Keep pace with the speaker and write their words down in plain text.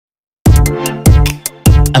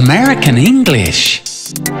American English.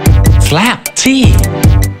 Flap T.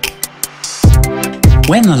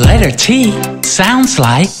 When the letter T sounds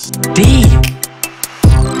like D.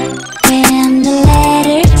 When the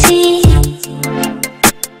letter T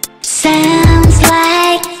sounds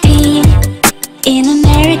like D in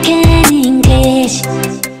American English,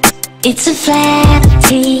 it's a flap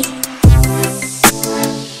T.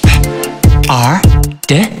 R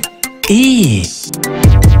D E.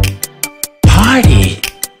 Party.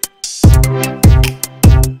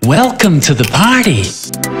 Welcome to the party.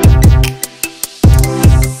 S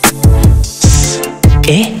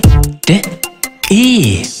E D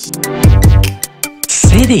E.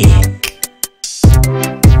 City.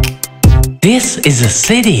 This is a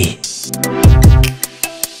city.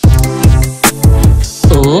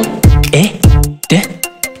 U E D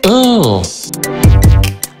U.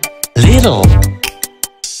 Little.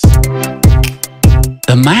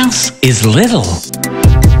 The mouse is little.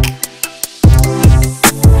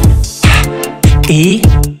 E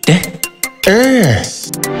D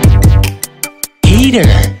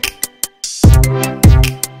Heater.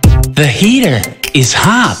 The heater is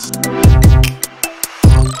hot.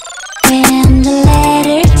 When the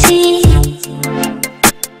letter T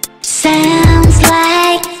sounds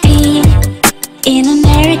like D in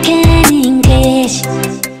American English,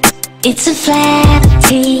 it's a flap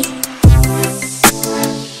T.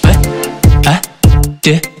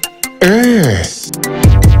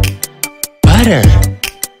 Butter.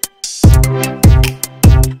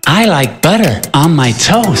 I like butter on my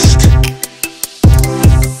toast.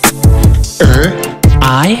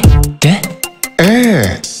 I D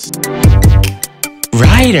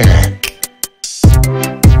Writer.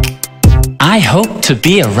 I hope to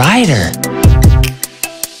be a writer.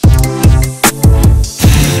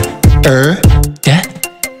 D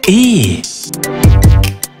E.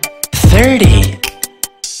 30.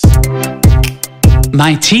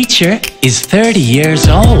 My teacher is 30 years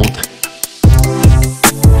old.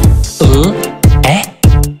 U E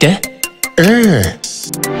D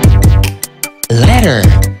Letter.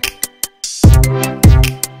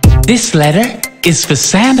 This letter is for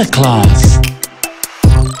Santa Claus.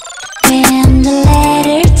 When the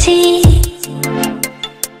letter T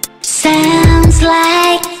sounds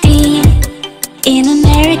like D in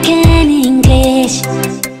American English,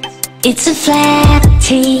 it's a flap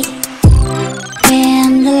T.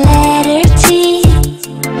 When the letter T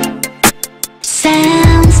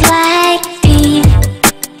sounds like D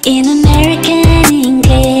in American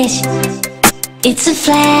English, it's a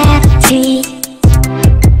flap T.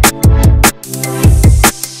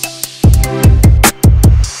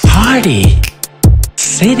 Party.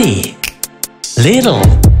 City. Little.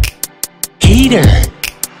 Heater.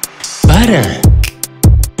 Butter.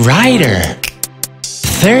 Writer.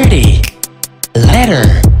 30.